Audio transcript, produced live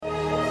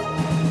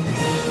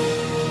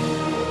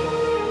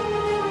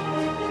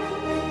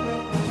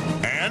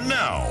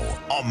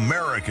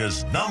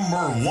America's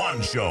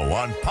 #1 show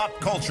on pop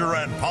culture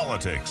and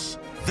politics.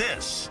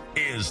 This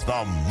is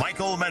the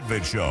Michael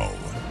Medved Show.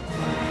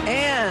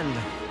 And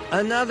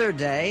another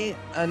day,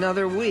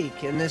 another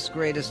week in this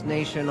greatest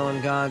nation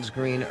on God's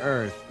green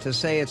earth. To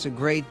say it's a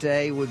great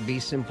day would be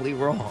simply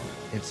wrong.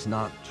 It's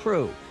not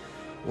true.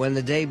 When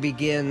the day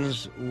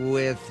begins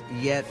with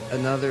yet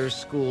another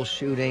school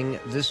shooting,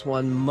 this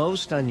one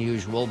most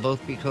unusual,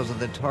 both because of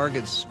the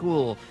target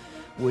school,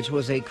 which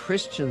was a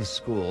Christian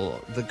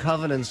school, the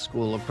Covenant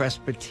School, a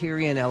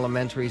Presbyterian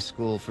elementary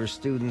school for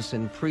students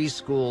in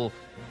preschool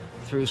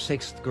through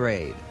 6th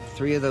grade.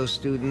 3 of those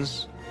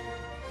students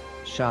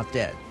shot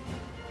dead.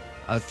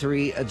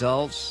 3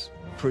 adults,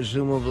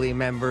 presumably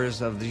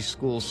members of the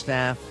school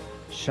staff,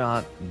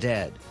 shot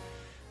dead.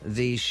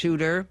 The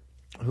shooter,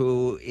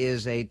 who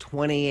is a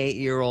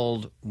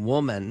 28-year-old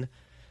woman,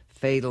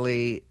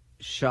 fatally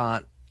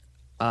shot,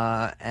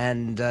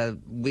 and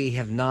we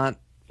have not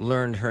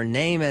learned her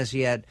name as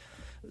yet,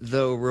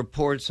 though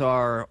reports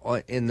are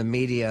in the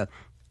media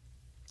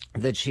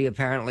that she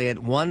apparently at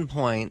one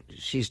point,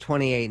 she's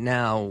 28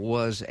 now,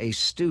 was a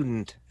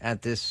student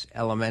at this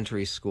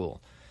elementary school.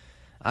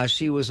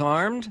 She was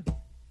armed.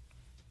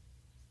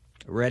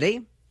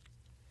 Ready?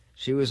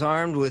 She was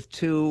armed with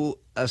 2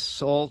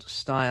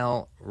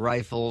 assault-style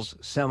rifles,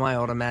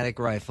 semi-automatic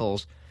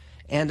rifles,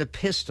 and a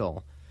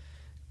pistol.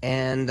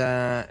 And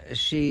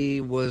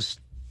she was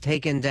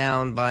taken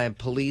down by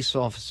police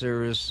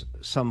officers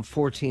some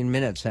 14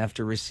 minutes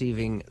after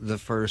receiving the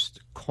first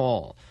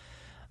call.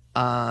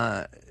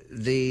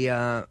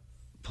 The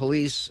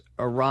police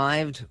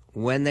arrived.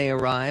 When they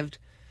arrived,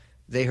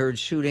 they heard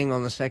shooting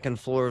on the 2nd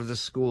floor of the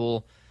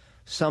school.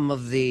 Some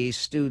of the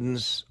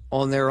students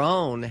on their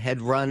own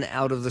had run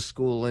out of the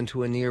school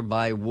into a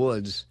nearby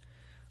woods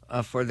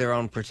for their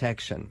own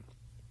protection.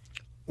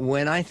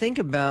 When I think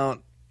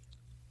about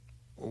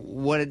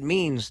what it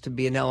means to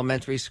be an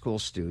elementary school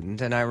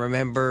student, and I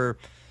remember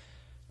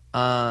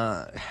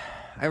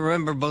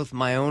both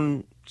my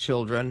own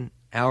children,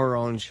 our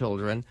own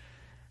children,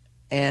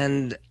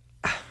 and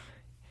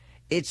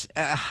it's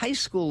high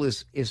school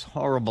is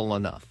horrible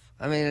enough.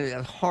 I mean,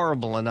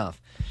 horrible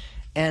enough,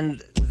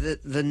 and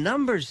the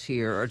numbers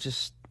here are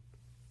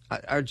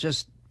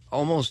just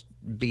almost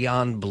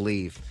beyond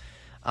belief.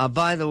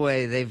 By the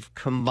way, they've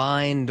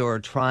combined or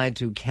tried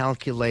to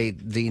calculate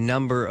the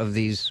number of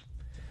these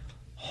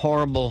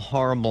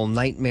horrible,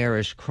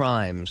 nightmarish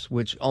crimes,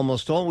 which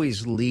almost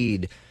always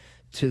lead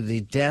to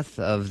the death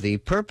of the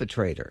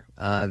perpetrator.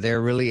 They're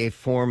really a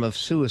form of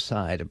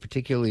suicide, a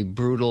particularly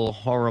brutal,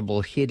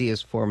 horrible,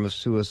 hideous form of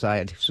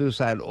suicide.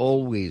 Suicide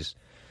always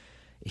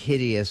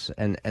hideous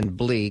and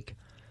bleak.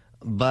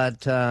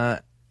 But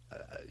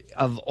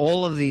of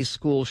all of these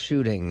school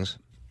shootings,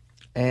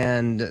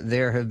 and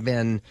there have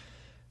been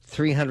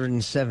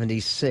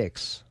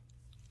 376,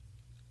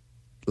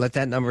 let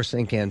that number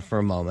sink in for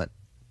a moment,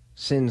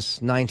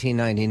 since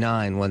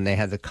 1999, when they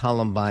had the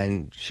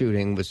Columbine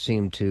shooting, which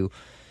seemed to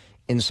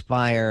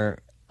inspire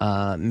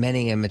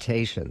many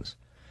imitations.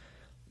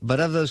 But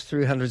of those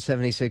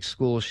 376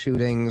 school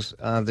shootings,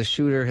 the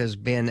shooter has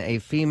been a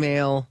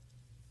female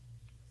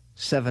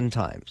 7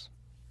 times.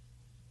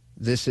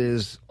 This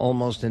is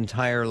almost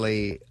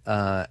entirely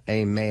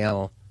a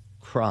male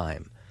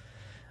crime.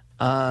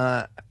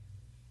 By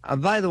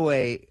the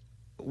way,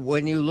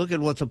 when you look at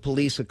what the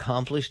police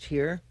accomplished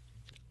here,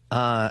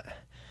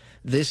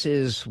 this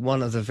is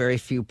one of the very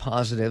few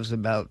positives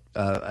about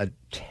a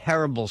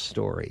terrible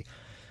story.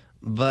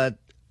 But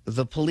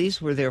the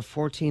police were there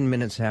 14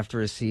 minutes after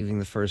receiving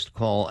the first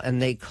call,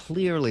 and they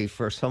clearly,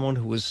 for someone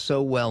who was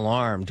so well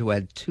armed, who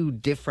had 2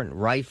 different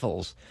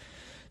rifles,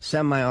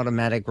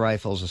 semi-automatic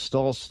rifles,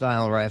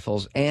 assault-style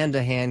rifles, and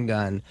a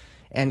handgun,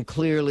 and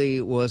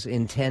clearly was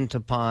intent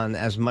upon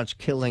as much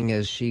killing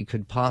as she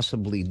could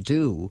possibly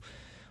do.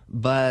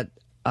 But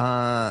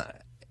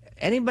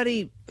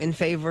anybody in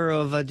favor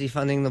of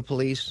defunding the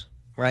police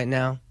right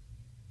now?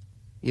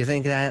 You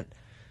think that?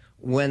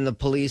 When the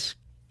police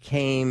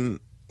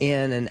came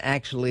in and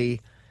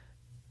actually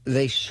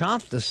they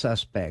shot the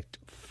suspect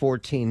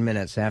 14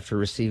 minutes after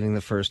receiving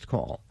the first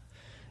call.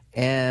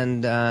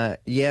 And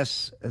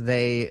yes,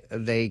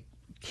 they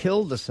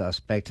killed the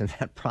suspect in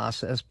that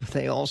process, but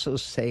they also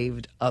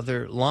saved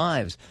other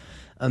lives.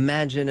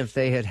 Imagine if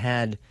they had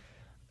had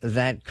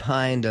that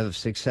kind of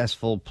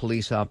successful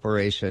police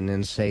operation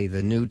in, say,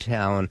 the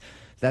Newtown.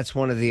 That's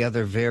one of the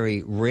other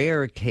very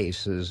rare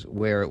cases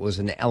where it was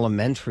an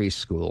elementary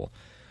school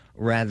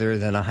rather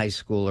than a high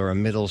school or a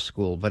middle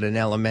school, but an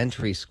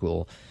elementary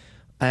school.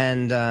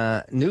 And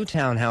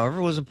Newtown,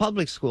 however, was a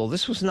public school.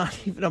 This was not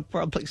even a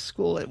public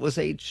school. It was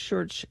a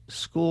church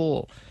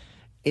school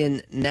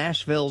in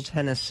Nashville,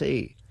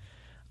 Tennessee.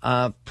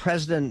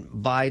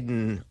 President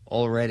Biden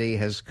already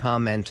has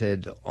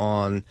commented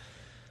on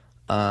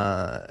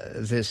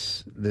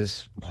this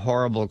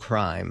horrible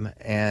crime,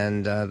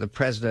 and the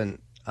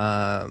president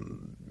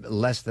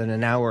less than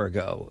an hour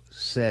ago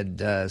said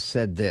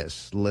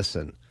this.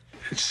 Listen.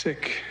 It's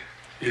sick.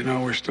 You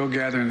know, we're still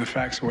gathering the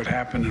facts of what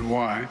happened and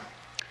why.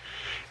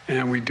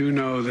 And we do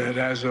know that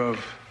as of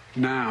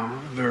Now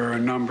there are a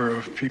number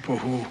of people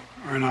who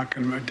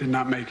did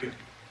not make it,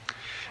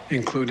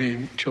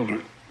 including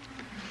children.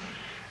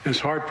 It's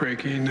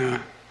heartbreaking, a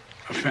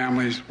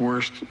family's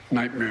worst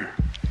nightmare.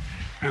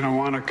 And I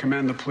want to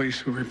commend the police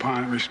who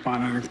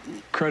responded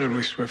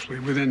incredibly swiftly,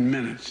 within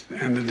minutes, to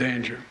end the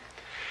danger.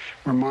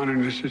 We're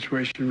monitoring the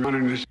situation,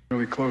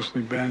 really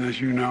closely, Ben, as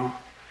you know.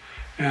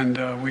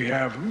 And we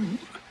have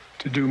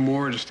to do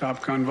more to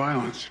stop gun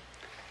violence.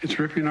 It's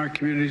ripping our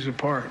communities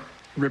apart,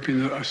 ripping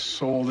the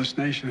soul of this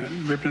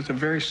nation, ripping at the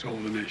very soul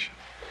of the nation.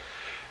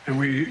 And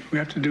we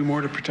have to do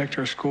more to protect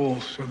our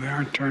schools so they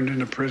aren't turned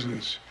into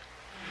prisons.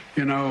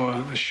 You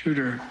know, the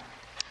shooter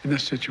in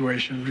this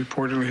situation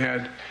reportedly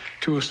had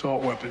 2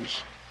 assault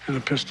weapons and a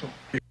pistol.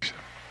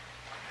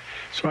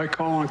 So I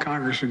call on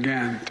Congress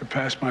again to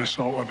pass my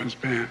assault weapons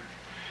ban.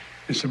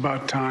 It's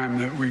about time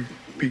that we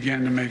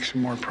begin to make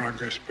some more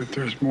progress, but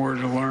there's more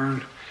to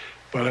learn.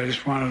 But I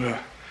just wanted to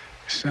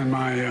send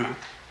my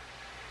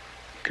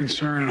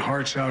concern and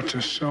hearts out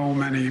to so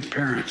many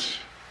parents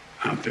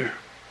out there.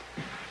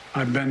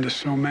 I've been to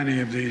so many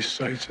of these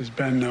sites, as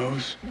Ben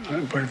knows,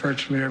 by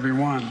virtually every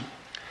one.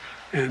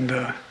 And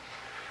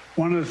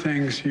one of the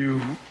things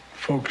you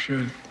folks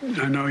should,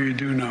 I know you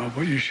do know,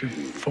 but you should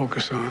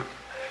focus on,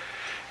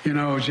 you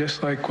know,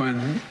 just like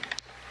when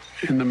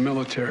in the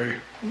military,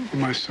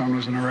 when my son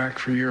was in Iraq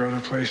for a year,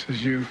 other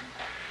places,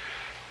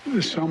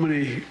 there's so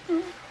many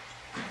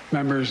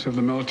members of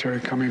the military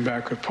coming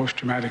back with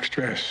post-traumatic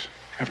stress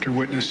after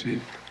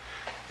witnessing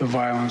the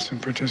violence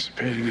and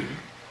participating in it.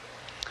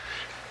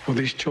 Well,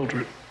 these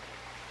children,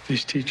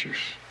 these teachers,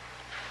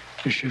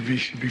 you should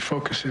be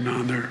focusing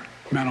on their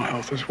mental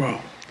health as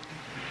well.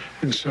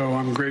 And so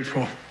I'm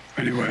grateful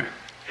anyway.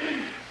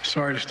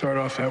 Sorry to start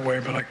off that way,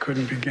 but I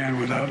couldn't begin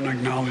without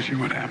acknowledging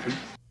what happened.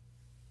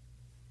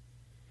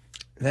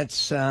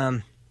 That's,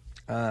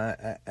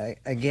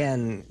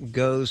 again,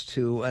 goes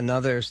to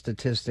another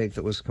statistic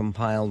that was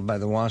compiled by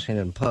the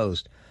Washington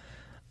Post.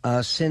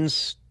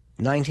 Since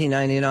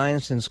 1999,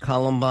 since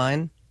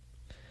Columbine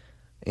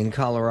in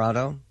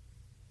Colorado,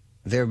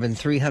 there have been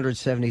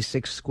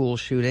 376 school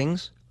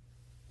shootings.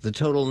 The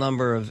total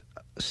number of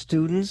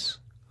students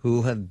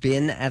who have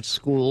been at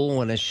school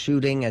when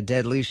a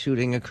deadly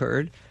shooting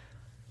occurred,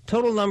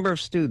 total number of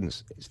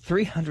students,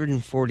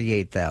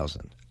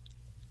 348,000.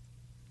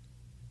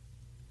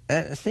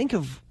 Think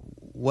of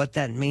what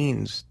that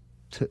means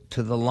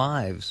to the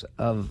lives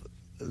of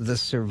the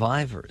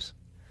survivors.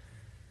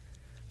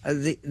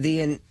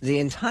 The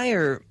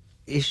entire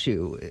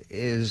issue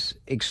is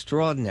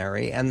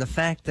extraordinary, and the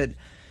fact that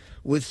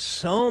with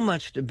so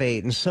much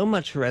debate and so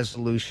much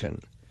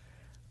resolution,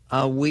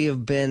 we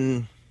have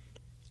been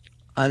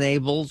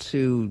unable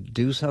to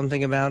do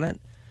something about it.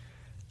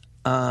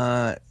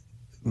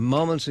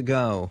 Moments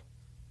ago,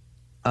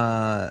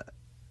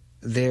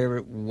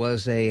 there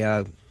was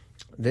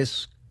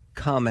this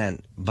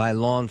comment by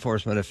law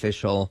enforcement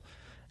official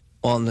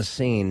on the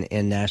scene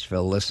in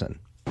Nashville. Listen.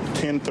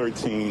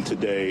 10:13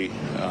 today,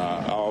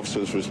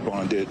 officers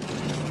responded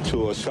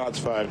to a shots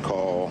fired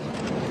call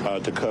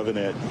to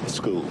Covenant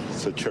School.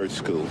 It's a church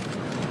school.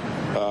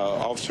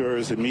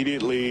 Officers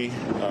immediately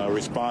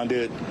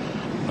responded.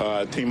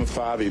 A team of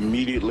 5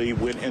 immediately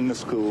went in the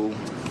school,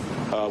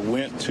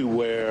 went to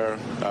where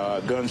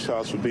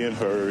gunshots were being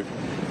heard,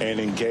 and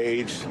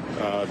engaged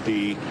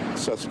the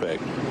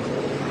suspect.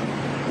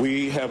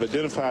 We have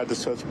identified the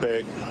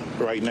suspect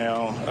right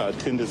now,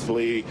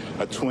 tentatively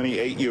a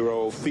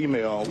 28-year-old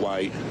female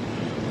white.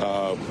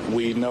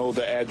 We know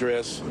the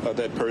address of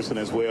that person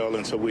as well,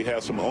 and so we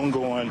have some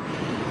ongoing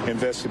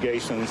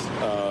investigations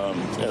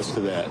as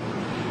to that.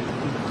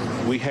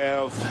 We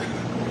have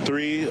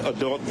 3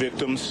 adult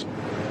victims,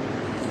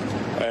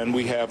 and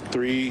we have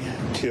 3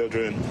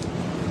 children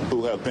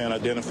who have been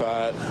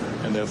identified,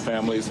 and their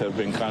families have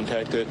been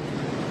contacted.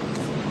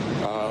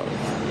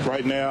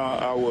 Right now,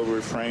 I will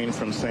refrain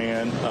from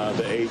saying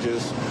the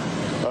ages,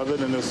 other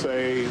than to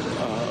say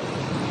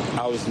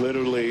I was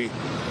literally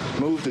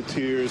moved to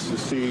tears to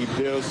see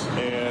this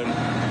and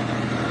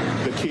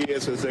the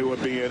kids as they were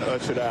being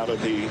ushered out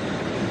of the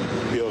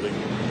building.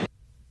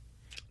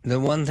 The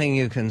one thing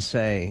you can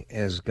say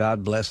is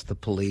God bless the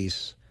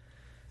police,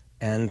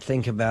 and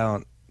think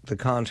about the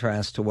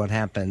contrast to what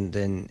happened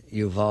in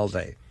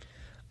Uvalde.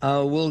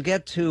 We'll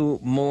get to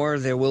more.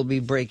 There will be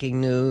breaking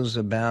news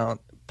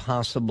about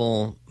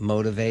possible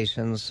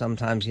motivations.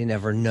 Sometimes you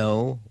never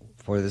know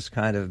for this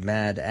kind of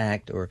mad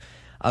act, or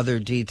other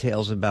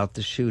details about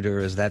the shooter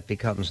as that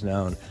becomes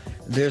known.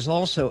 There's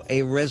also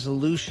a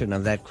resolution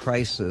of that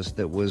crisis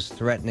that was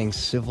threatening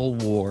civil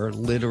war,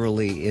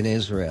 literally in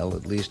Israel,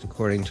 at least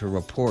according to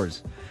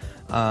reports.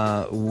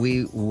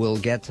 We will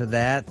get to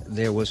that.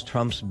 There was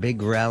Trump's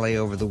big rally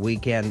over the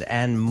weekend,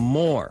 and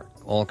more,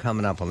 all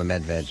coming up on The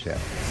Medved Show.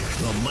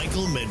 The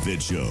Michael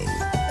Medved Show.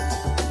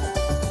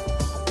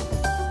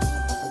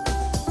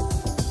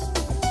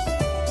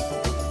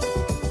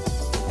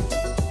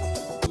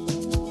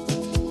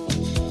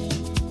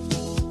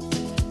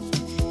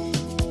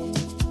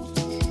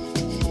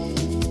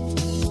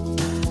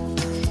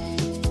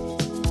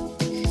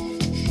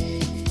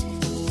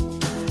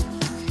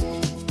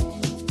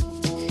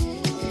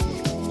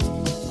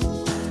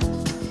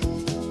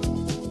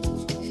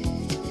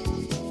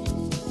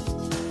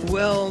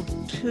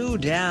 2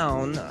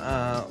 down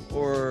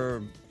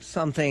or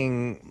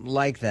something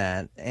like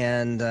that,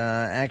 and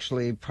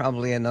actually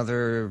probably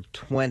another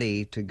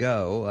 20 to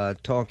go,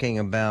 talking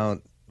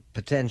about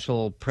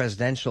potential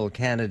presidential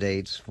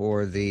candidates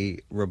for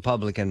the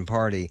Republican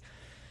Party.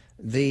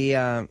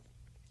 The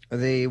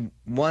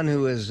one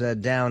who is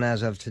down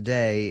as of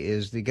today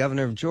is the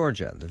governor of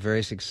Georgia, the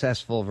very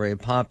successful, very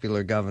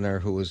popular governor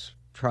who was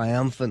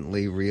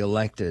triumphantly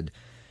reelected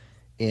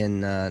in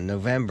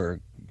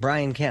November.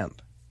 Brian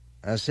Kemp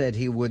said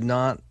he would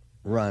not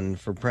run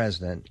for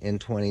president in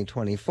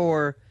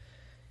 2024.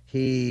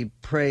 He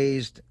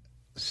praised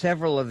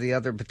several of the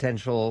other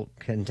potential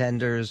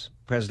contenders,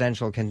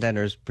 presidential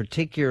contenders,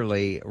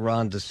 particularly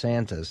Ron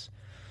DeSantis,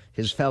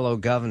 his fellow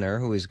governor,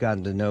 who he's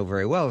gotten to know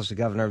very well, is the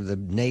governor of the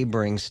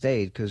neighboring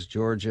state, because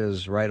Georgia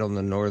is right on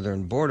the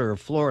northern border of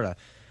Florida.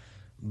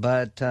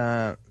 But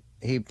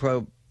he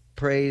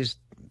praised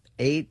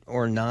 8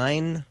 or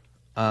 9,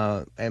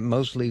 and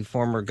mostly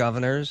former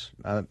governors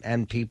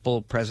and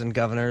present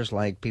governors,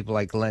 like people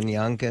like Glenn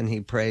Youngkin.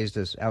 He praised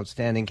as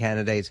outstanding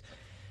candidates.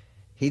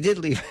 He did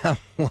leave out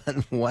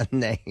one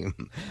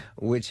name,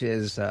 which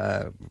is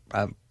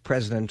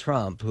President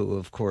Trump, who,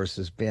 of course,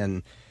 has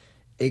been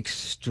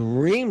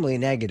extremely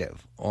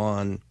negative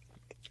on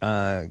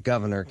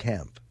Governor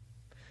Kemp.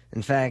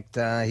 In fact,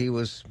 he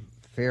was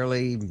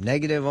fairly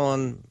negative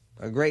on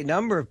a great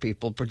number of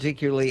people,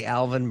 particularly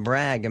Alvin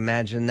Bragg.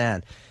 Imagine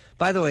that.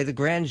 By the way, the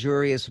grand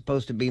jury is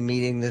supposed to be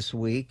meeting this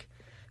week.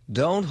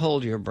 Don't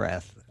hold your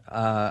breath.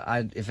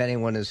 If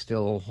anyone is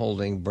still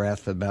holding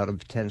breath about a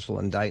potential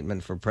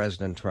indictment for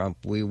President Trump,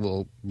 we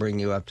will bring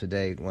you up to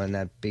date when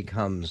that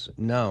becomes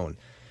known.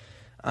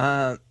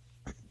 There's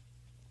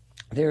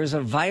a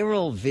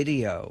viral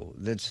video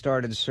that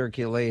started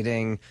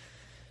circulating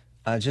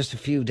just a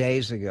few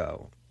days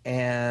ago.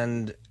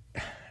 And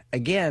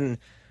again,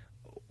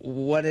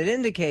 what it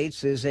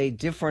indicates is a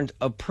different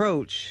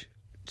approach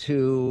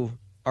to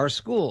our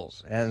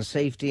schools and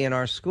safety in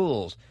our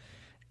schools.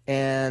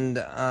 And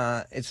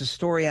it's a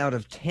story out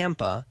of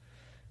Tampa.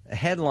 A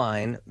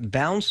headline,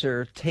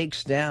 Bouncer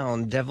Takes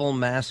Down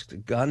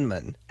Devil-Masked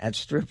Gunman at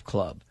Strip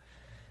Club.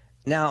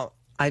 Now,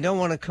 I don't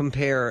want to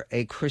compare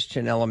a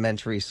Christian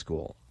elementary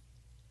school,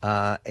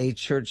 a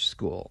church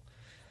school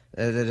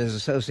that is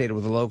associated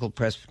with a local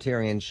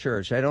Presbyterian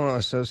church. I don't want to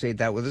associate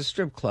that with a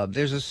strip club.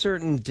 There's a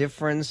certain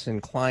difference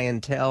in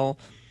clientele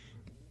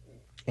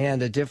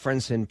and a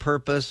difference in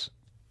purpose,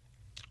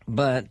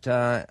 but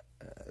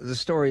the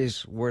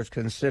story's worth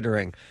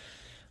considering.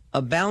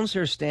 A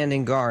bouncer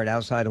standing guard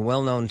outside a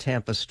well-known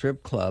Tampa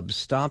strip club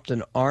stopped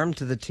an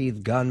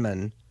armed-to-the-teeth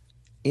gunman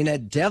in a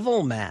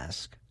devil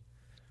mask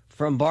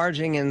from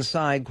barging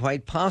inside,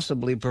 quite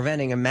possibly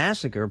preventing a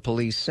massacre,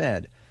 police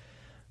said.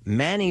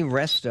 Manny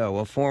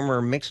Resto, a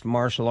former mixed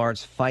martial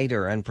arts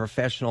fighter and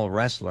professional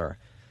wrestler,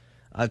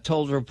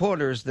 told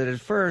reporters that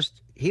at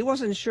first he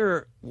wasn't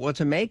sure what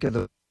to make of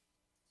the.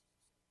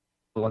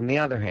 On the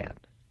other hand,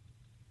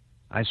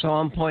 I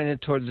saw him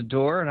pointed toward the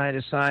door, and I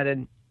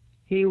decided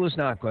he was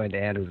not going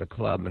to enter the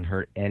club and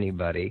hurt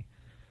anybody.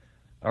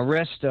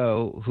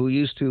 Resto, who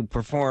used to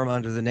perform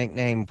under the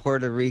nickname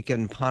Puerto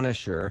Rican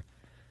Punisher,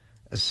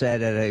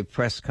 said at a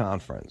press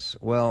conference,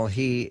 well,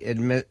 he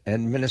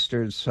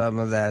administered some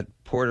of that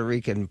Puerto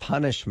Rican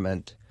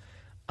punishment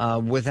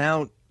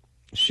without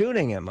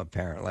shooting him,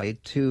 apparently,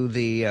 to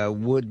the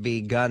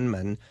would-be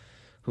gunman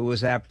who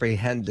was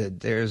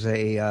apprehended. There's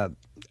a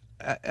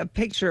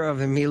picture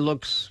of him. He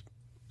looks,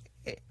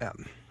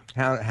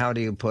 how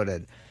do you put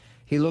it?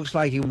 He looks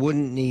like he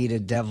wouldn't need a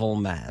devil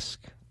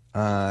mask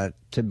to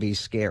be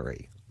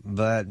scary,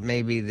 but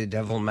maybe the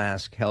devil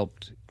mask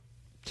helped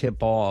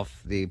tip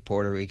off the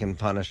Puerto Rican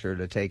Punisher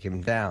to take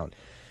him down.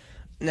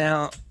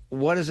 Now,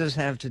 what does this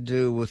have to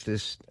do with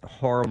this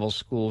horrible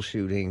school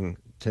shooting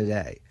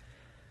today?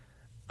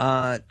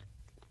 Not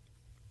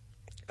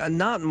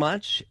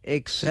much,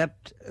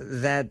 except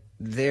that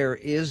there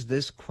is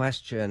this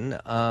question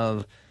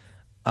of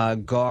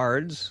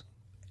guards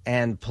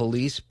and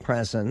police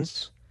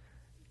presence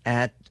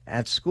at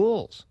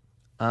schools.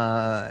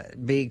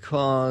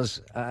 Because,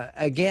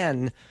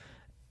 again,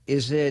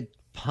 is it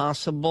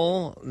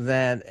possible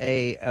that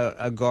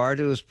a guard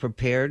who is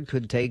prepared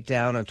could take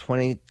down a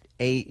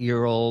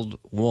 28-year-old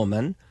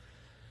woman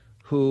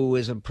who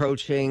is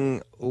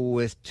approaching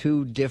with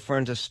 2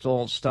 different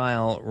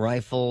assault-style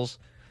rifles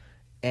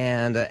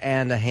and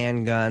a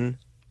handgun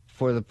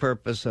for the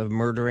purpose of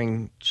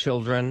murdering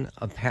children,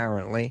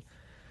 apparently?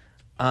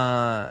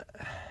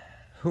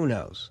 Who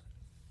knows?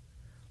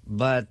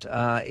 But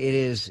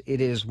it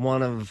is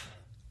one of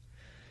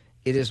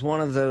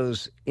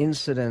those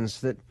incidents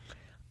that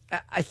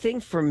I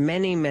think for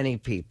many, many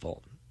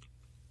people,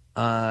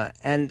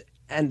 and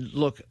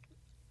look,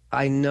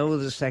 I know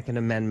the Second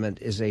Amendment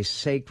is a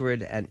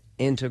sacred and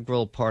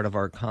integral part of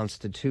our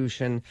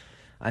Constitution.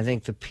 I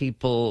think the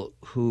people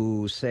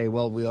who say,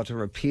 well, we ought to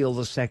repeal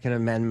the Second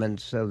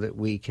Amendment so that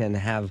we can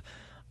have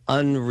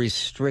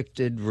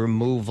unrestricted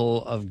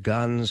removal of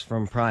guns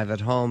from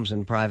private homes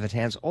and private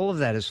hands, all of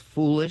that is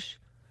foolish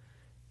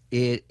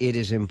It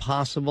is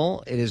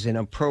impossible. It is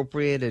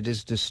inappropriate. It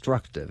is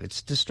destructive.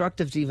 It's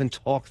destructive to even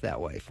talk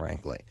that way,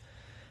 frankly.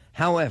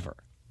 However,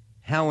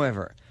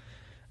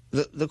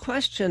 the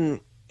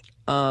question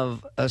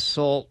of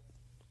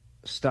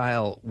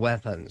assault-style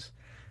weapons,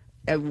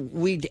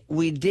 we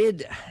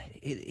did.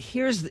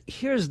 Here's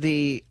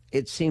the.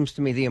 It seems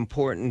to me the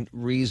important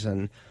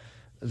reason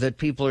that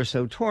people are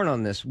so torn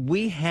on this.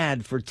 We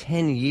had for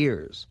 10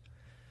 years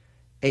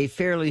a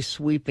fairly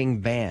sweeping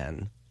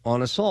ban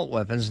on assault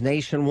weapons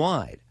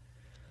nationwide,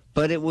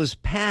 but it was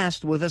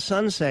passed with a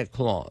sunset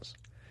clause,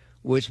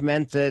 which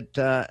meant that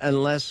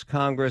unless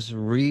Congress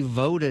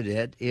revoted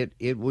it,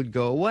 it would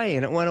go away,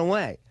 and it went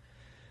away.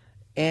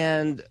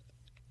 And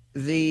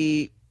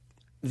the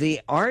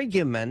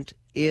argument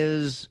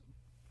is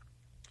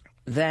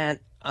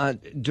that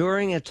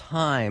during a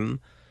time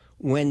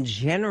when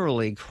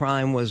generally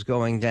crime was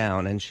going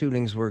down and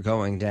shootings were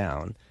going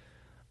down,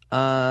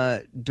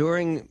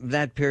 during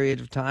that period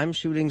of time,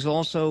 shootings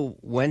also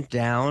went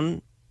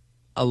down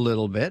a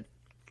little bit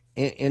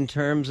in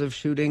terms of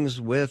shootings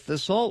with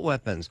assault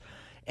weapons.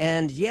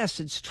 And yes,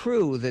 it's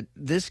true that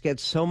this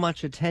gets so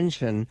much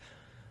attention,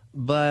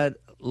 but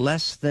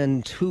less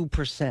than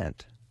 2%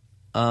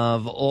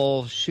 of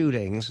all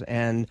shootings.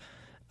 And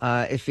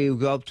if you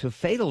go up to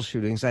fatal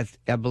shootings,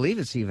 I believe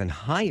it's even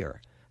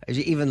higher,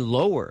 even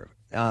lower.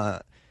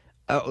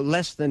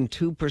 Less than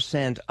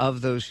 2%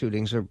 of those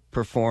shootings are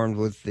performed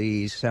with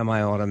the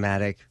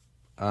semi-automatic,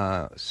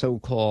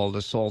 so-called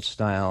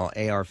assault-style,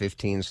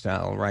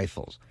 AR-15-style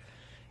rifles.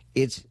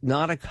 It's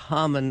not a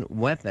common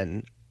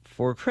weapon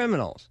for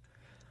criminals.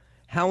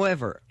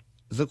 However,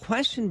 the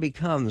question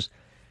becomes,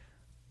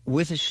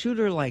 with a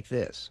shooter like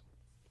this,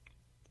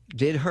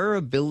 did her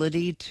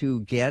ability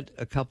to get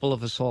a couple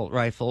of assault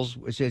rifles,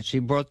 which she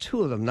brought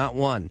 2 of them, not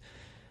 1,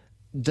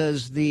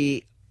 does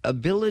the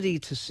ability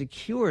to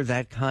secure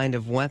that kind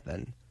of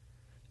weapon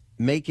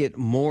make it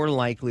more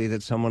likely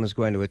that someone is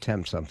going to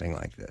attempt something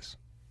like this?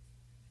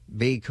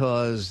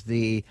 Because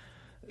the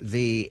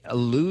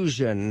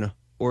illusion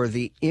or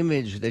the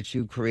image that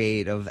you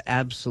create of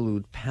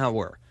absolute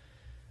power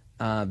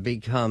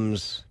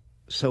becomes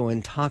so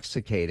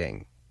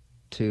intoxicating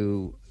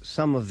to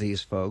some of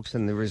these folks,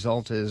 and the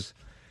result is,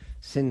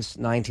 since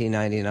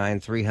 1999,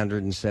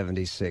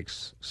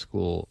 376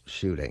 school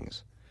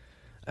shootings.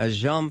 Karine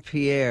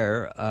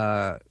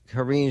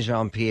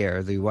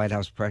Jean-Pierre, the White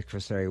House press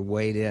secretary,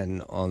 weighed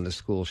in on the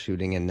school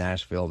shooting in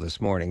Nashville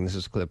this morning. This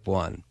is clip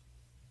 1.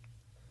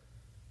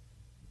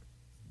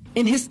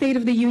 In his State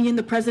of the Union,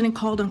 the president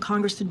called on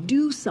Congress to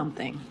do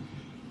something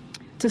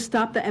to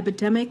stop the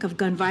epidemic of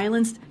gun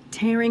violence,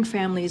 tearing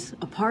families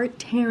apart,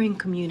 tearing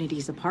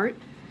communities apart.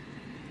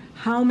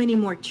 How many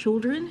more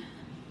children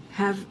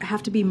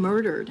have to be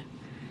murdered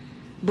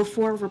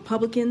before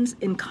Republicans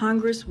in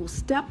Congress will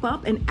step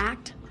up and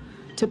act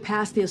to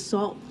pass the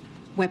assault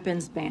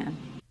weapons ban?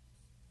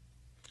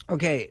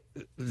 Okay,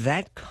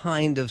 that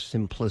kind of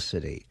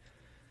simplicity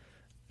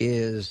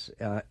is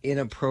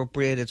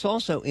inappropriate. It's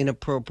also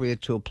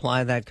inappropriate to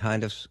apply that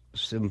kind of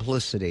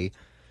simplicity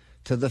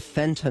to the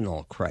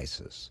fentanyl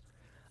crisis.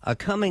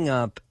 Coming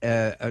up,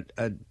 a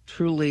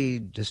truly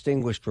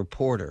distinguished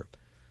reporter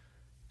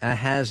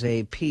has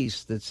a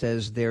piece that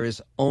says there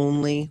is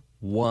only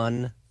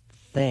one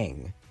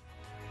thing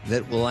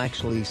that will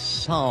actually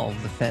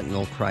solve the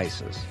fentanyl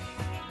crisis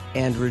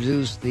and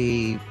reduce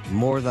the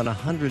more than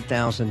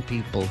 100,000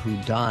 people who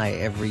die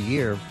every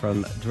year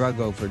from drug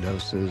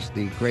overdoses,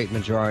 the great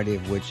majority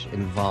of which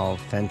involve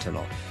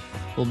fentanyl.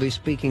 We'll be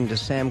speaking to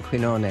Sam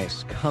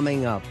Quinones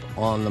coming up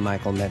on The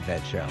Michael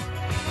Medved Show.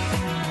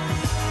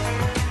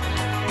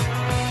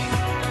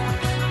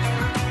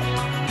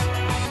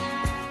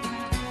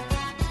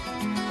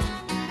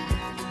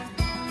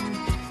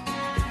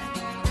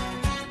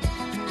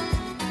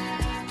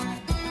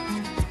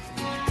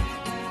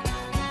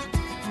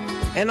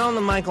 And on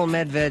the Michael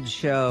Medved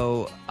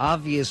Show,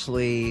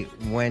 obviously,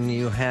 when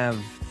you have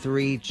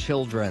 3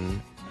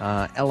 children,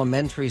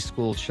 elementary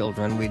school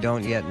children, we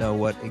don't yet know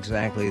what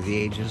exactly the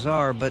ages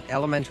are, but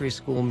elementary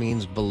school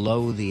means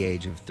below the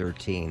age of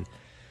 13.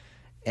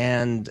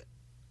 And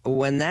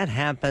when that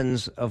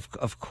happens,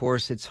 of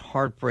course, it's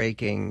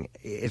heartbreaking,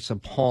 it's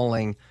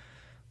appalling,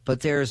 but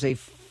there's a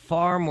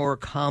far more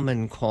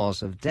common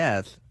cause of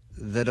death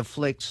that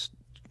afflicts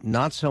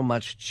not so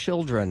much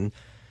children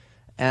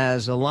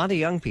as a lot of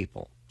young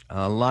people,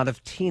 a lot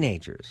of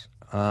teenagers,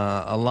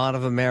 a lot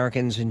of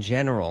Americans in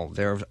general.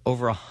 There are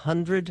over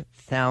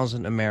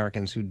 100,000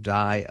 Americans who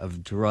die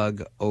of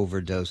drug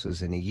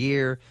overdoses in a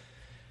year,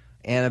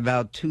 and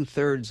about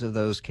 2/3 of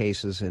those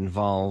cases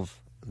involve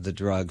the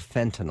drug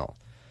fentanyl.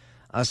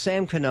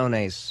 Sam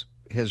Quinones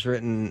has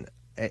written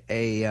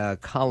a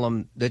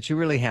column that you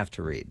really have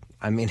to read.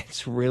 I mean,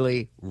 it's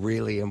really,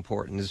 really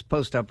important. It's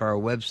posted up our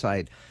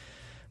website.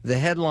 The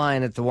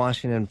headline at the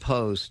Washington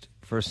Post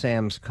for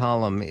Sam's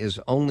column is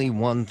 "Only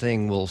One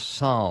Thing Will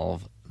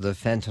Solve the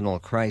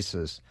Fentanyl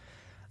Crisis."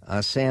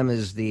 Sam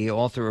is the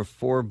author of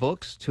 4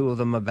 books, 2 of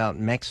them about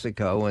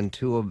Mexico and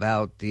 2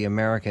 about the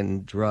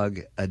American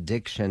drug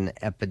addiction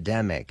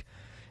epidemic,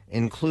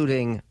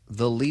 including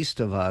The Least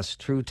of Us,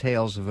 True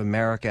Tales of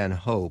America and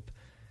Hope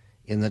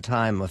in the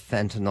Time of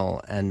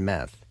Fentanyl and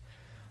Meth.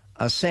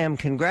 Sam,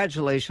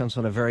 congratulations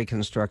on a very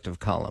constructive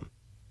column.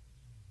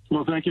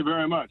 Well, thank you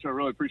very much. I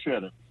really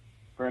appreciate it.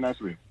 Very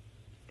nice of you.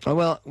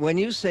 Well, when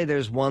you say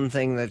there's one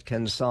thing that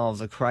can solve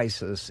the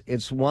crisis,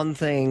 it's one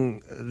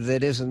thing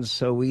that isn't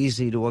so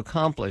easy to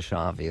accomplish,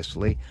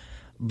 obviously,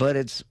 but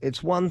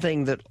it's one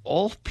thing that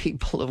all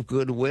people of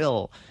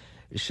goodwill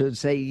should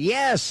say,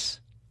 yes,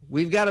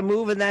 we've got to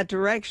move in that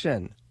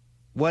direction.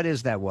 What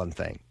is that one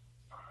thing?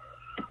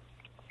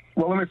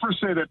 Well, let me first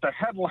say that the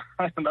headline,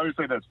 let me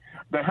say this,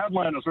 the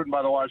headline is written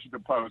by the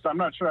Washington Post. I'm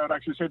not sure I'd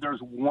actually say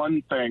there's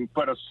one thing,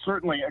 but a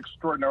certainly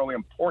extraordinarily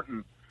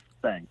important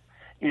thing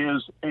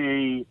is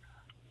a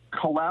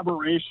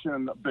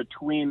collaboration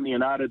between the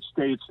United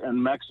States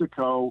and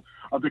Mexico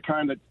of the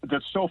kind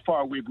that so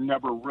far we've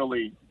never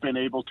really been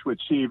able to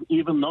achieve,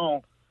 even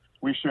though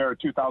we share a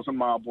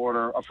 2,000-mile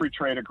border, a free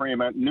trade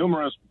agreement,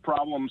 numerous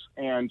problems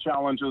and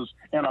challenges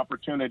and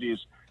opportunities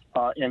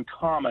in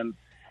common.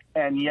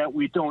 And yet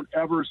we don't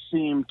ever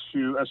seem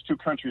to, as two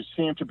countries,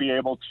 seem to be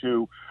able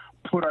to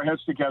put our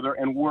heads together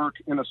and work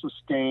in a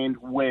sustained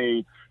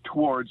way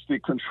towards the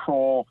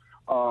control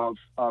of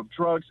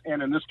drugs,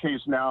 and in this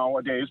case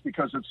nowadays,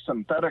 because it's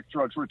synthetic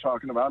drugs we're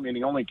talking about,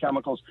 meaning only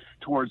chemicals,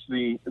 towards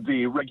the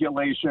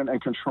regulation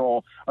and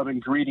control of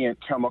ingredient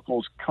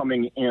chemicals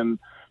coming in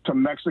to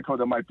Mexico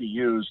that might be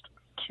used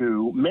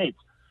to make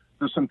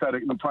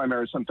the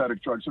primary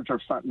synthetic drugs, which are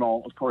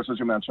fentanyl, of course, as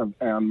you mentioned,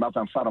 and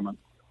methamphetamine.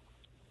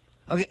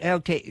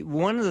 Okay.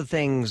 One of the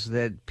things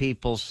that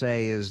people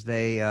say is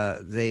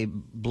they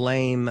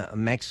blame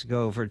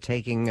Mexico for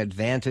taking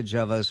advantage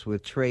of us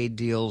with trade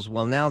deals.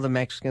 Well, now the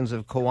Mexicans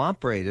have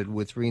cooperated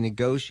with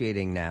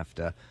renegotiating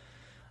NAFTA.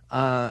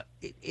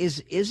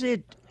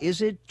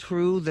 Is it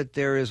true that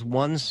there is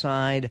one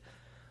side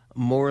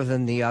more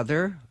than the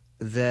other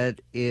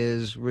that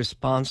is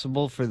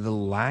responsible for the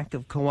lack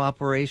of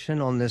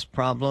cooperation on this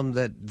problem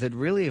that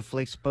really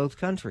afflicts both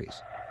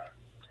countries?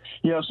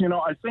 Yes,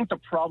 I think the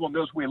problem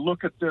is we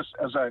look at this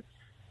as a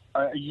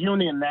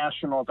union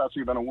national, if that's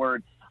even a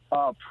word,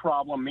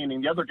 problem,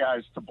 meaning the other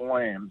guy's to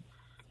blame.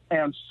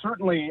 And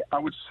certainly I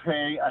would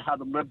say I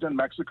have lived in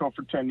Mexico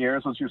for 10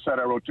 years. As you said,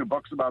 I wrote 2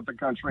 books about the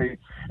country,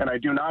 and I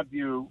do not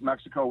view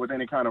Mexico with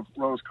any kind of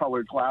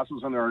rose-colored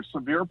glasses, and there are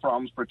severe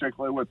problems,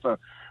 particularly with the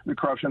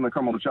corruption in the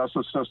criminal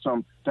justice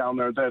system down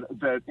there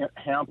that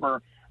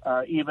hamper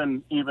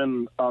even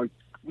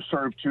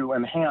serve to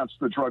enhance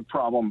the drug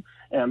problem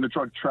and the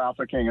drug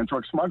trafficking and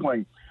drug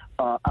smuggling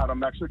out of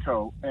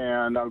Mexico.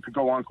 And I could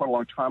go on quite a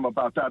long time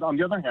about that. On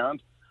the other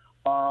hand,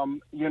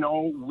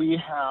 we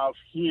have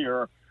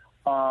here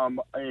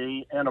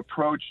an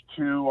approach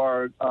to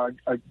our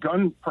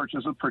gun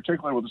purchases,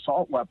 particularly with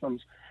assault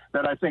weapons,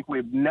 that I think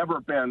we've never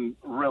been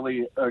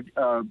really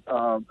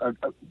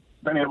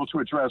been able to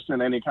address in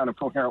any kind of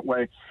coherent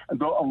way.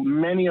 And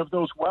many of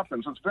those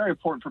weapons, it's very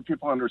important for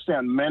people to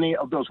understand, many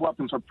of those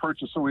weapons are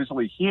purchased so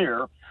easily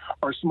here,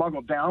 are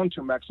smuggled down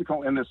to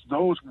Mexico, and it's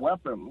those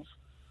weapons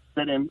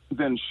that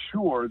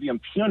ensure the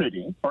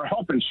impunity, or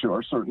help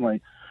ensure,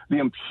 certainly, the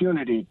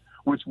impunity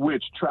with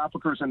which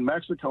traffickers in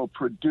Mexico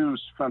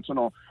produce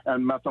fentanyl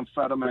and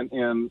methamphetamine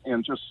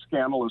in just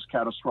scandalous,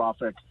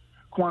 catastrophic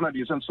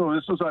quantities. And so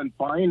this is a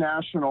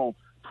binational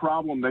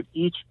problem that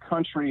each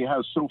country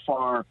has so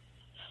far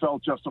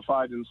felt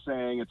justified in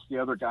saying it's the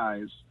other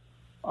guy's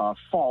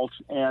fault,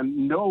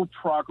 and no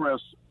progress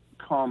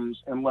comes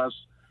unless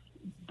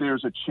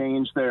there's a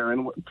change there,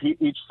 and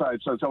each side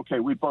says, okay,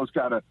 we both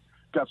got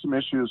some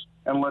issues,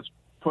 and let's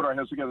put our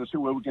heads together and see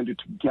what we can do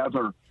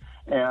together.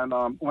 And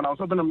when I was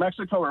living in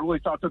Mexico, I really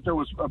thought that there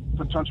was a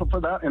potential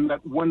for that, and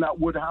that when that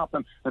would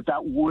happen,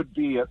 that would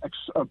be a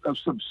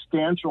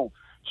substantial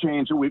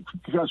change,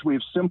 because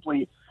we've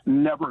simply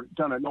never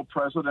done it. No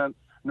president,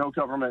 no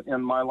government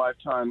in my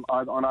lifetime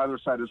on either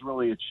side has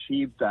really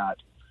achieved that.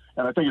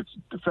 And I think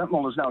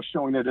fentanyl is now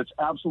showing that it's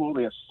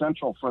absolutely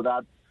essential for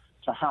that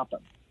to happen.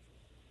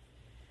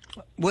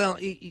 Well,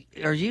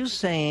 are you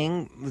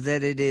saying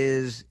that it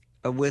is,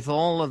 with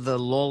all of the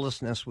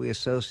lawlessness we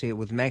associate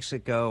with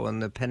Mexico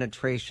and the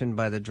penetration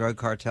by the drug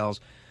cartels,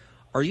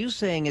 are you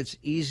saying it's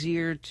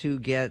easier to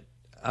get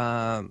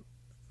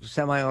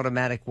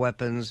semi-automatic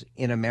weapons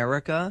in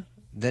America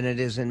than it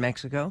is in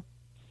Mexico?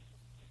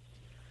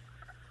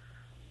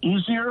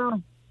 Easier?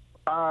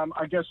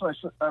 I guess,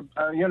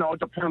 it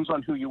depends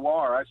on who you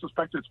are. I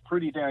suspect it's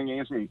pretty dang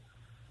easy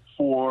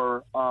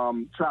for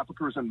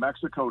traffickers in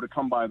Mexico to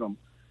come by them.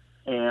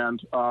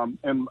 And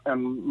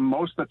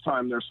most of the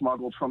time they're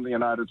smuggled from the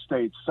United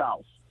States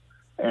south,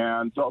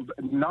 and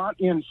not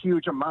in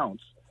huge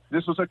amounts.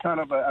 This is a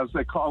kind of, as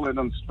they call it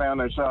in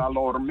Spanish, a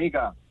la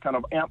hormiga, kind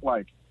of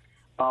ant-like,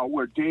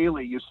 where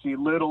daily you see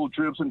little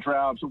dribs and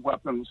drabs of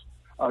weapons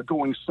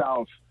going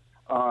south.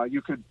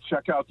 You could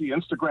check out the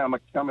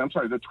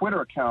the Twitter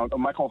account of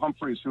Michael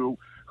Humphreys, who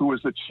is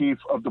the chief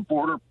of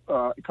the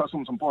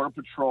Customs and Border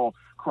Patrol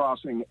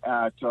crossing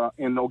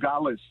in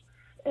Nogales.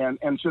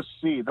 and just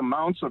see the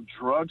amounts of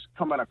drugs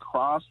coming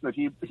across that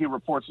he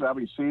reports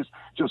having seized,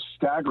 just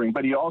staggering.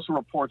 But he also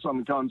reports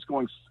on guns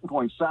going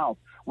south,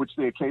 which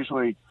they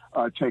occasionally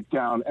take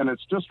down. And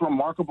it's just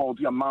remarkable,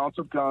 the amounts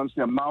of guns,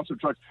 the amounts of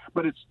drugs.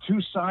 But it's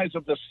two sides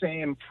of the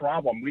same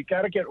problem. We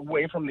got to get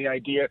away from the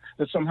idea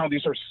that somehow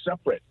these are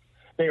separate.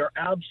 They are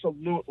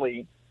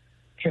absolutely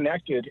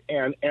connected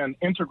and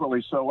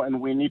integrally so,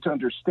 and we need to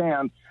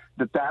understand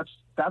that that's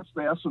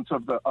the essence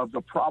of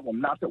the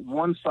problem. Not that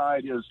one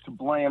side is to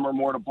blame or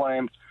more to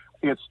blame.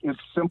 It's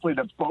simply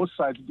that both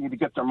sides need to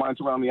get their minds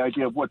around the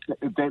idea of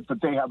that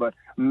they have a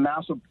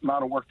massive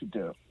amount of work to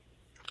do.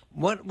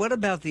 What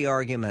about the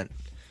argument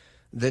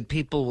that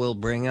people will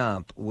bring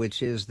up,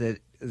 which is that,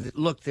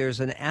 look, there's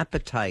an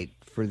appetite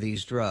for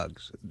these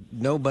drugs.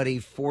 Nobody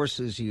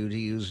forces you to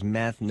use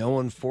meth. No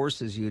one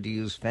forces you to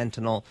use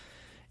fentanyl.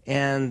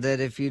 And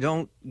that if you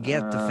don't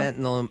get the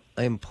fentanyl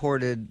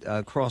imported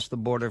across the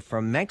border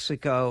from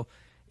Mexico,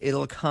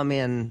 it'll come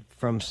in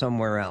from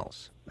somewhere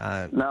else.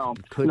 Could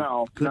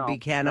be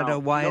Canada.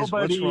 What's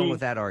wrong with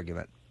that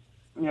argument?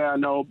 Yeah,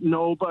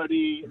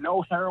 nobody,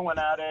 no heroin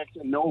addict,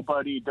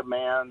 nobody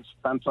demands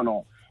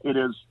fentanyl. It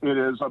is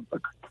a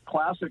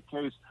classic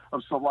case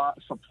of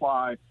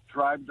supply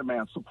drive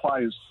demand. Supply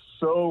is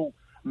so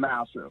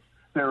massive.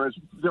 There are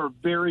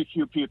very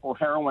few people,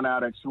 heroin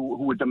addicts, who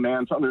would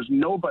demand something. There's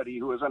nobody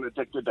who is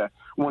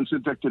once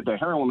addicted to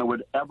heroin that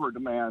would ever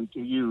demand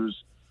to use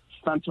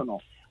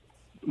fentanyl.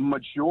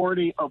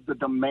 Majority of the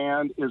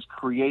demand is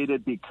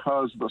created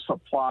because the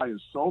supply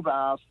is so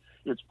vast.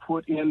 It's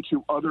put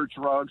into other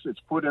drugs.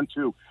 It's put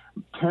into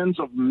tens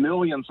of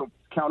millions of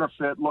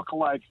counterfeit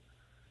look-alike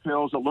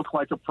pills that look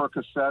like a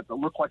Percocet, that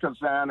look like a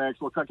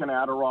Xanax, look like an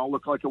Adderall,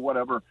 look like a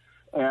whatever.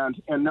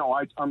 And no,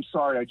 I'm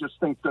sorry. I just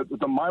think that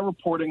my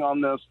reporting on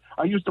this,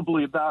 I used to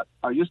believe that.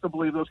 I used to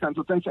believe those kinds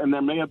of things. And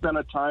there may have been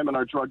a time in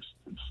our drug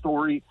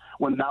story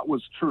when that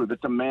was true,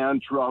 that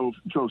demand drove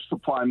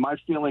supply. My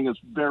feeling is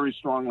very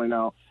strongly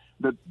now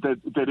that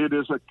it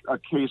is a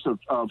case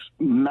of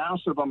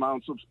massive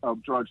amounts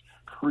of drugs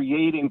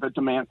creating the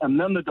demand, and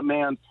then the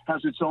demand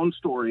has its own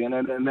story, and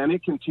then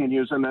it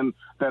continues, and then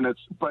it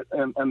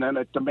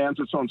demands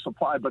its own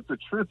supply. But the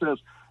truth is,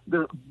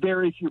 there are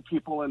very few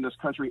people in this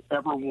country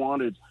ever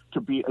wanted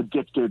to be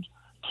addicted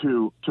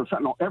to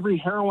fentanyl. Every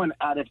heroin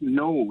addict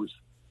knows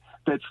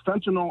that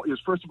fentanyl is,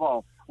 first of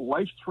all,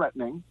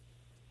 life-threatening.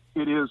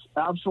 It is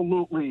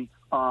absolutely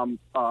a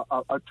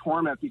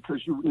torment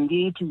because you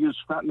need to use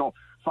fentanyl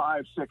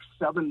 5, 6,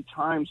 7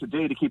 times a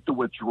day to keep the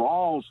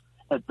withdrawals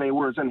at bay,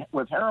 whereas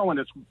with heroin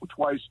it's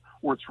twice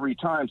or 3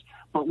 times.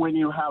 But when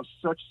you have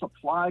such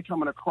supply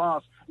coming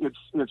across, it's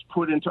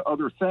put into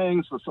other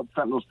things. The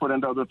fentanyl is put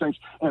into other things,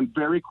 and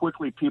very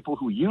quickly people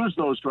who use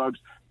those drugs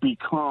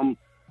become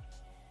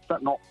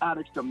fentanyl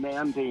addicts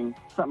demanding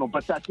fentanyl.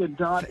 But that did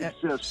not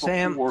exist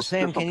before.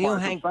 Sam,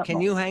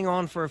 can you hang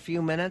on for a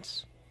few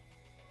minutes?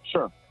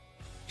 Sure.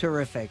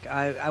 Terrific.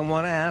 I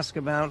want to ask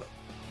about,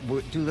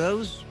 do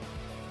those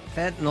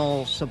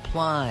fentanyl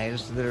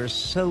supplies that are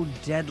so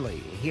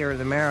deadly here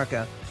in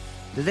America,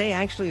 do they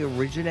actually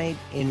originate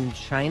in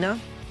China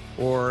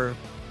or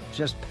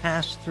just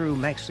pass through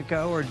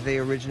Mexico, or do they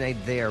originate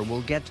there?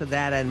 We'll get to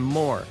that and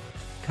more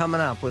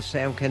coming up with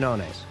Sam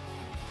Quinones.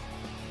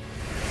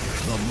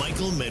 The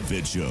Michael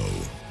Medved Show.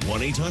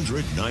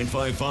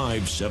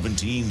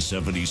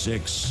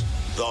 1-800-955-1776.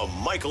 The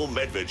Michael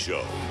Medved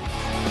Show.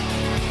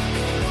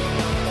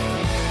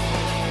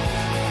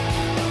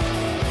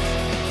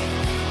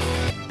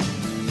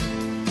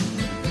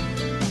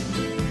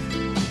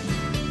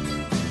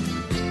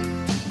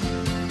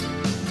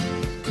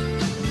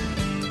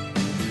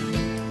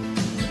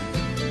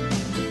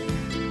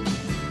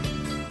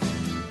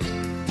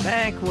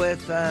 Back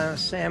with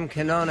Sam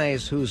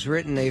Quinones, who's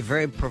written a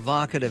very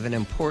provocative and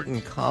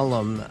important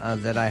column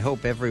that I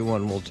hope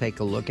everyone will take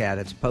a look at.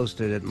 It's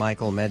posted at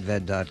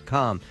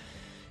michaelmedved.com.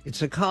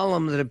 It's a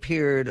column that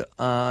appeared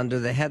under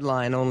the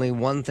headline, "Only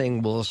One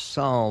Thing Will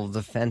Solve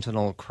the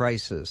Fentanyl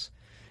Crisis."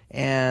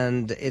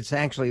 And it's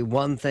actually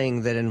one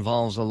thing that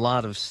involves a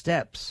lot of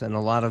steps and a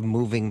lot of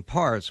moving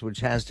parts, which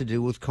has to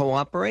do with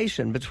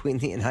cooperation between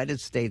the United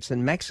States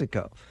and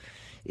Mexico.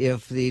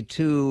 If the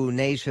two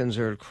nations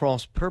are at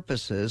cross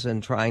purposes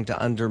and trying to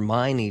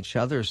undermine each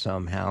other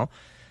somehow,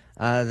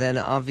 then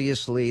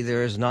obviously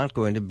there is not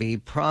going to be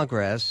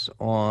progress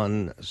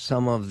on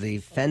some of the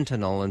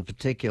fentanyl in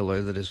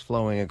particular that is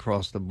flowing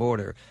across the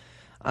border.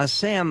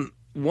 Sam,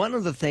 one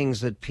of the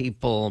things that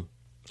people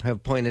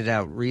have pointed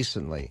out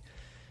recently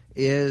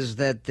is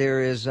that there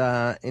is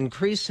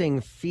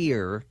increasing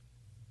fear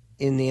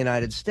in the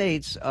United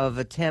States of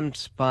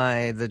attempts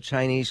by the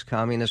Chinese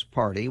Communist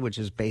Party, which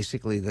is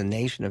basically the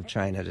nation of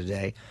China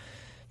today,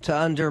 to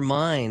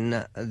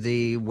undermine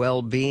the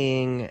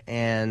well-being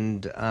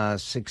and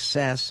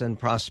success and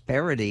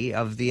prosperity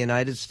of the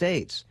United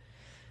States.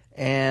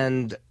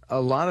 And a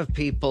lot of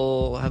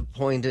people have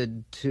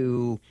pointed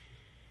to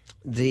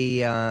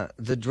the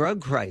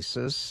drug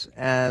crisis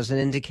as an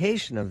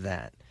indication of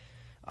that.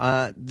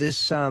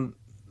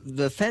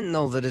 The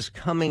fentanyl that is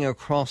coming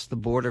across the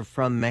border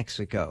from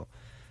Mexico,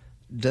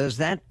 does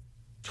that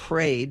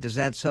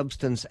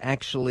substance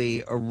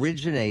actually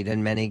originate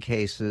in many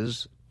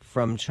cases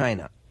from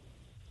China?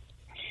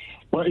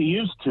 Well, it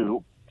used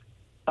to.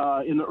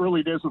 In the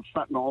early days of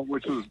fentanyl,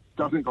 which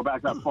doesn't go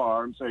back that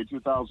far, say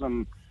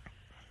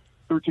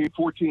 2013,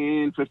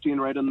 14, 15,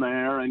 right in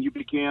there, and you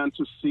began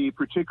to see,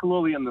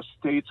 particularly in the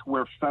states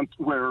where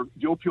the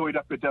opioid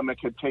epidemic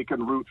had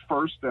taken root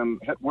first and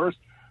hit worst,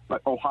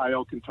 like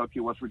Ohio, Kentucky,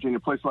 West Virginia,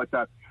 places like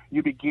that,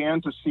 you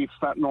began to see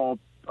fentanyl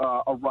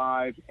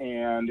arrive,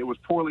 and it was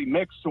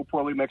so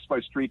poorly mixed by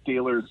street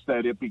dealers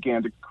that it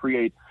began to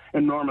create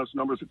enormous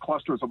numbers of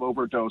clusters of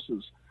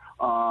overdoses,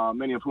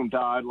 many of whom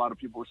died. A lot of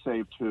people were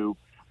saved too.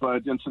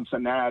 But in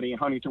Cincinnati,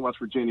 Huntington, West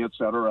Virginia, et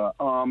cetera.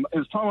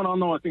 As time went on,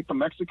 though, I think the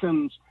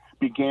Mexicans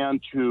began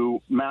to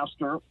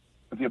master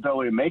the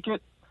ability to make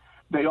it.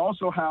 They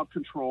also have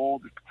control,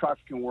 the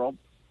trafficking world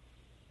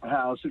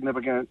has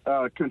significant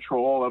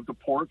control of the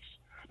ports,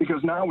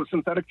 because now with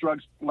synthetic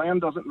drugs,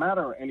 land doesn't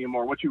matter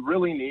anymore. What you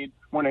really need,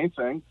 more than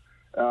anything,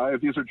 if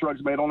these are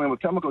drugs made only with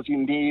chemicals, you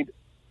need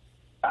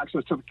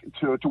access to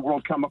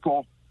world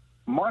chemical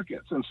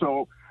markets. And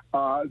so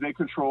they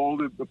control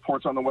the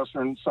ports on the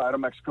western side of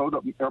Mexico.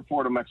 The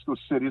airport of Mexico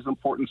City is an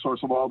important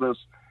source of all this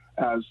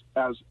as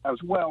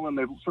well, and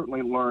they've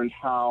certainly learned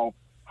how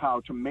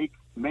to make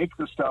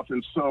the stuff.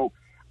 And so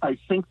I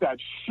think that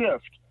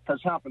shift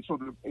has happened. So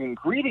the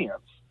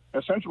ingredients,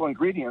 essential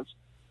ingredients,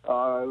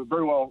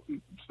 very well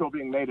still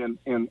being made in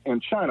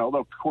China, although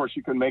of course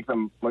you can make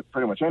them like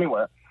pretty much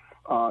anywhere.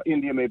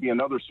 India may be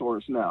another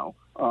source now,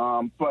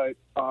 but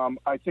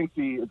I think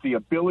the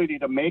ability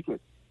to make it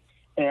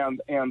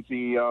and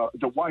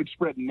the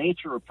widespread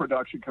nature of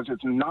production, because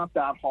it's not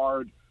that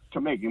hard to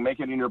make. You make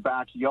it in your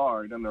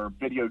backyard, and there are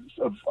videos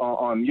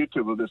on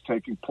YouTube of this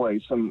taking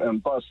place,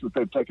 and busts that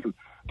they've taken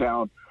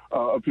down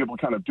of people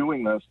kind of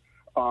doing this.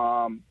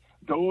 That's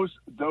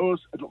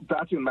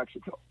in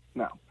Mexico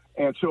now,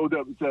 and so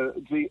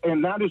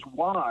and that is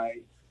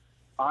why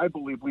I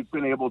believe they've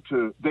been able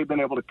to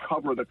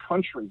cover the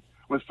country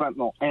with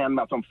fentanyl and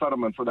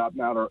methamphetamine, for that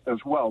matter,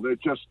 as well. They're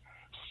just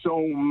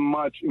so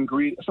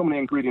many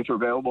ingredients are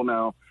available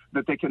now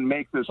that they can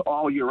make this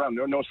all year round.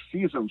 There are no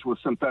seasons with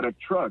synthetic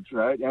drugs,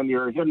 right? And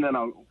you're hidden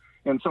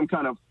in some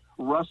kind of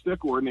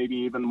rustic or maybe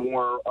even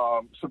more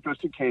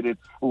sophisticated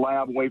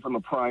lab away from the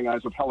prying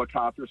eyes of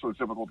helicopters, so it's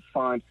difficult to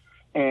find.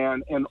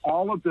 And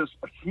all of this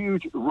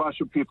huge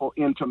rush of people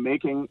into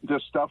making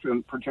this stuff,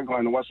 in particular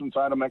on the western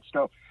side of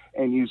Mexico,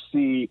 and you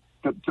see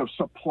the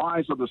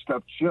supplies of the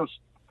stuff just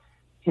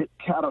hit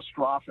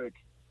catastrophic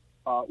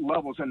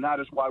levels, and that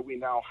is why we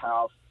now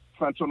have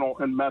fentanyl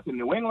and meth in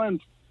New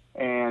England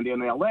and in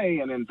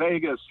LA and in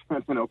Vegas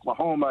and in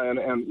Oklahoma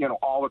and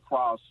all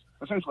across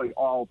the country.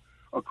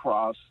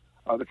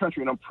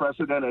 An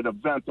unprecedented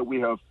event that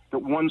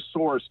one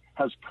source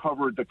has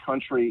covered the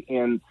country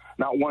in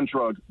not one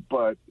drug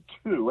but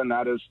two, and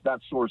that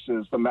source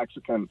is the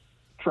Mexican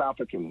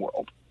trafficking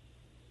world.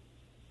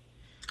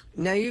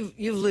 Now, you've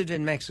lived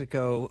in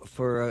Mexico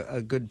for a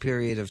good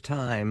period of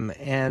time,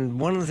 and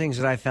one of the things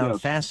that I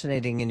found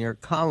fascinating in your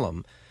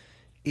column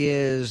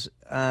is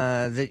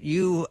that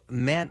you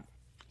met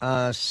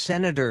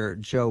Senator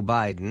Joe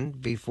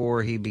Biden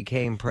before he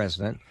became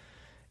president,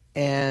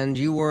 and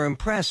you were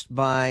impressed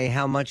by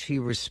how much he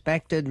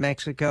respected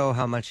Mexico,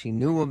 how much he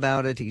knew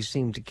about it. He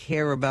seemed to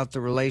care about the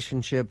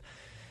relationship.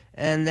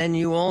 And then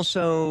you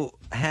also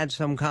had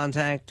some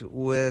contact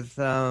with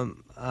Manuel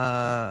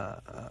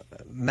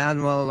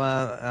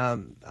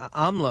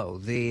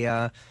AMLO,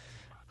 the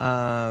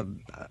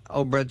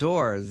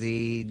Obrador,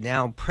 the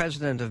now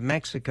president of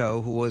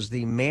Mexico, who was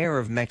the mayor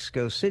of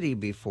Mexico City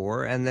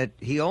before, and that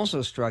he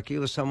also struck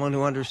you as someone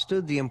who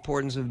understood the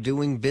importance of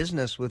doing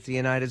business with the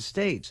United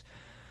States.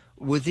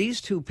 With these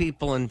two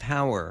people in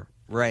power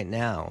right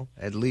now,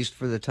 at least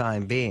for the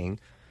time being,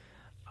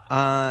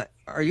 are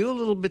you a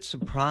little bit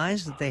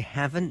surprised that they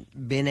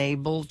haven't been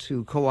able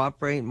to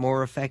cooperate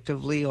more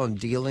effectively on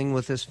dealing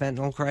with this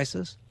fentanyl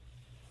crisis?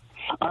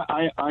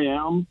 I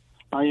am.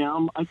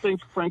 I think,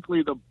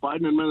 frankly, the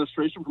Biden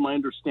administration, from my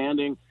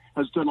understanding,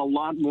 has done a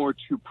lot more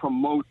to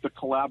promote the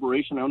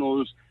collaboration. I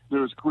know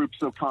there's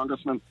groups of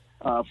congressmen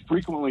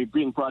frequently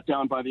being brought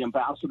down by the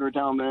ambassador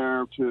down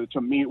there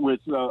to meet with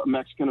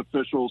Mexican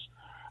officials.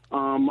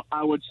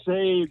 I would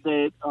say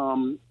that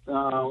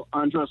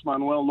Andrés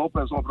Manuel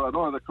López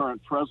Obrador, the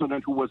current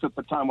president, who was at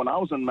the time when I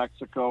was in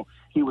Mexico,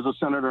 he was a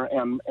senator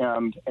and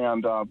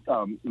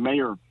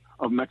mayor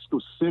of Mexico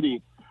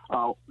City.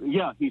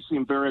 He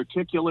seemed very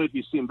articulate.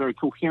 He seemed very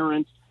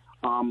coherent.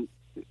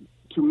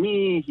 To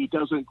me, he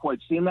doesn't quite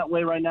seem that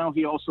way right now.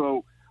 He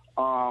also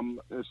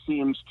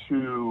seems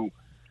to,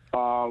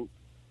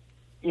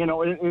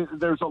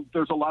 there's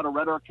a lot of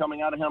rhetoric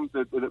coming out of him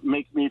that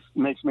makes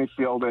me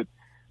feel that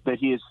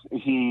he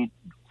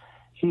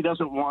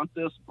doesn't want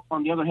this.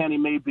 On the other hand, he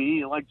may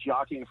be like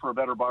jockeying for a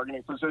better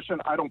bargaining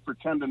position. I don't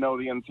pretend to know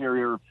the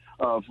interior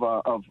of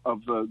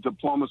the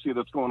diplomacy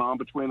that's going on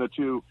between the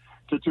two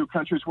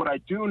countries. What I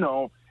do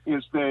know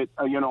is that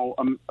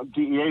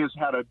DEA has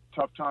had a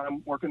tough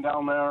time working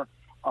down there.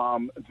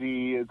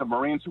 The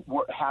Marines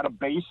had a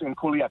base in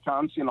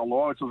Culiacan,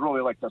 Sinaloa, which was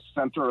really like the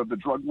center of the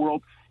drug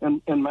world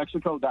in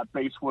Mexico. That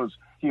base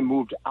he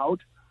moved out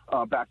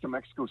back to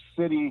Mexico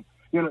City.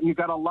 You know, you've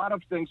got a lot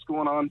of things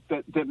going on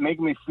that make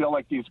me feel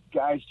like these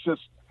guys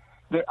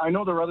I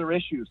know there are other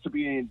issues to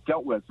be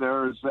dealt with.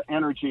 There's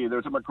energy,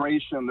 there's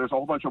immigration, there's a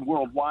whole bunch of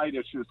worldwide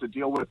issues to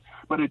deal with.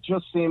 But it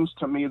just seems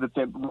to me that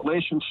the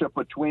relationship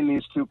between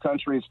these two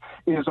countries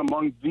is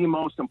among the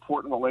most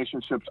important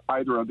relationships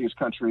either of these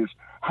countries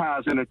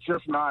has, and it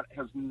just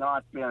has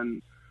not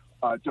been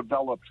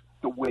developed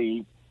the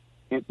way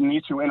it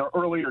needs to. In an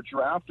earlier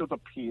draft of the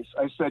piece,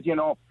 I said,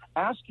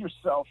 ask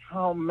yourself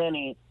how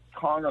many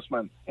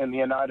congressmen in the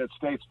United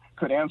States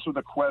could answer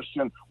the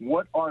question,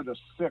 what are the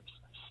 6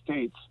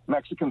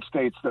 Mexican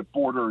states that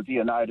border the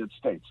United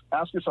States?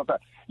 Ask yourself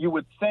that. You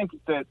would think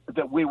that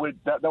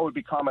would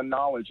be common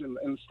knowledge, and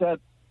instead,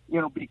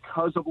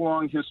 because of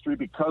long history,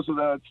 because of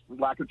the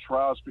lack of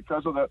trust,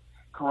 because of the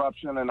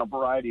corruption and a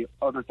variety of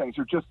other things,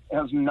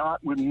 we've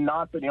not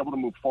been able to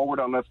move forward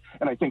on this.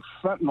 And I think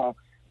fentanyl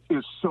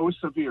is so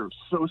severe,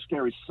 so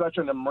scary, such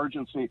an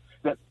emergency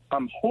that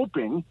I'm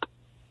hoping.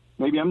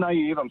 Maybe I'm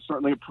naive. I'm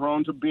certainly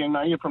prone to being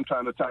naive from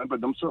time to time,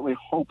 but I'm certainly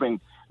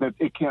hoping that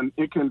it can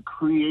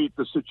create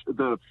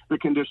the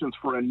conditions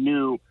for a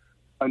new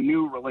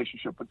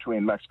relationship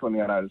between Mexico and the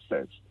United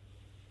States.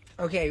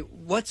 Okay,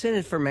 what's in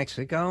it for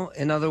Mexico?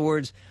 In other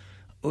words,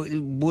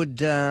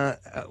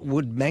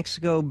 would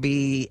Mexico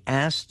be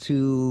asked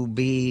to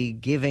be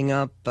giving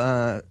up,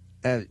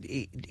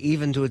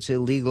 even to its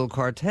illegal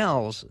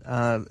cartels,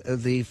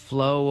 the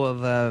flow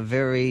of a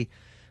very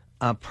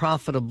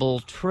profitable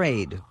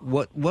trade?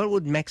 What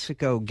would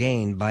Mexico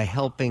gain by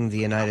helping the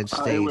United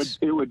States?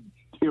 It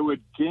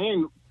would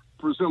gain,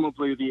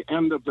 presumably, the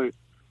end of the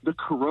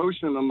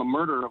corrosion and the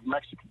murder of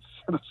Mexican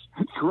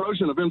citizens,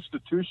 corrosion of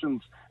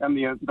institutions, and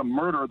the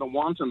murder, the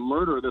wanton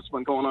murder that's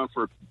been going on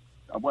for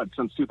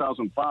since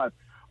 2005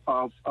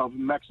 of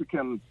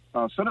Mexican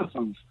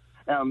citizens,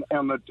 and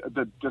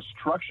the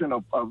destruction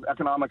of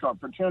economic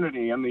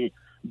opportunity and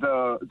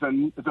the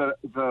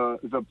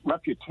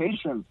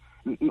reputation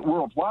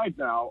worldwide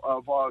now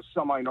of a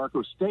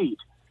semi-narco state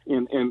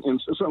in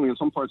certainly in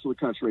some parts of the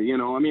country.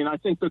 I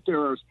think that there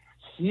are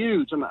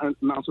huge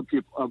amounts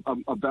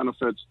of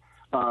benefits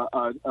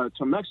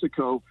to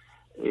Mexico.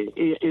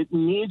 It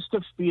needs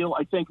to feel,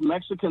 I think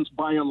Mexicans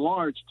by and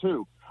large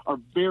too are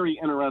very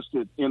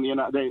interested in the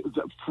United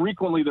States.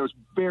 Frequently there's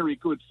very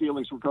good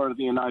feelings regarding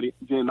the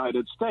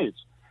United States.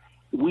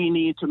 We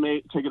need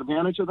to take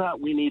advantage of that.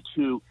 We need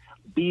to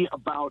be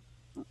about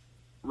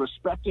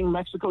respecting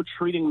Mexico,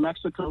 treating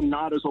Mexico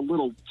not as a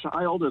little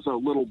child, as a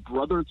little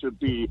brother to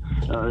be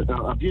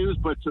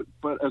abused, but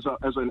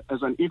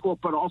as an equal,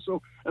 but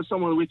also as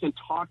someone we can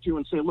talk to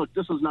and say, look,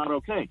 this is not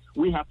okay.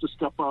 We have to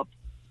step up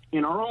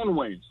in our own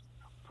ways,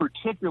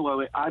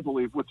 particularly, I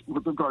believe, with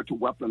regard to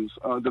weapons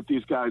that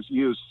these guys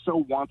use so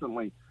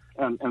wantonly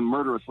and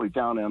murderously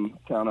down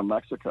in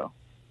Mexico.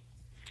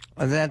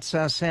 That's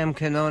Sam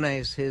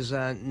Quinones. His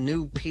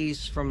new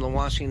piece from the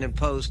Washington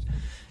Post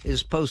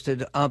is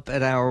posted up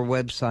at our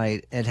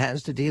website. It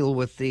has to deal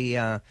with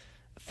the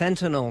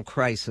fentanyl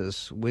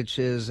crisis, which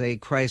is a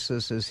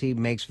crisis, as he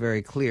makes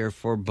very clear,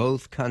 for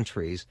both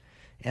countries,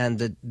 and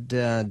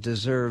that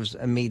deserves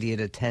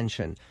immediate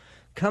attention.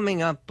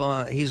 Coming up,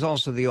 he's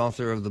also the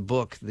author of the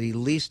book, The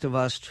Least of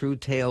Us, True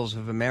Tales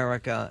of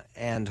America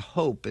and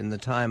Hope in the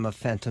Time of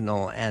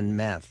Fentanyl and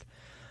Meth.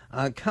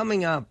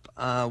 Coming up,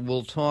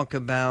 we'll talk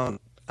about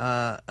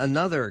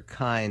another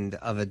kind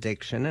of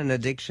addiction, an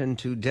addiction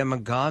to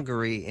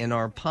demagoguery in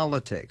our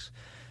politics,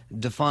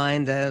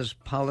 defined as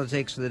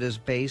politics that is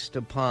based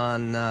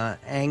upon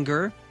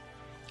anger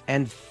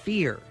and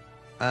fear.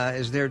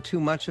 Is there too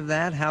much of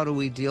that? How do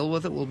we deal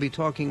with it? We'll be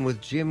talking with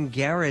Jim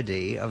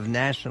Garrity of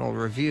National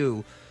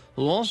Review.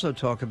 We'll also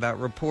talk about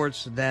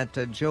reports that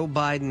Joe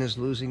Biden is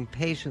losing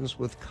patience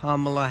with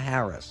Kamala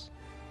Harris.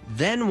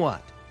 Then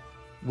what?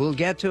 We'll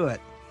get to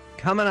it.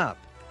 Coming up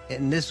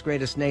in this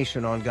greatest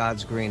nation on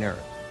God's green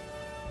earth.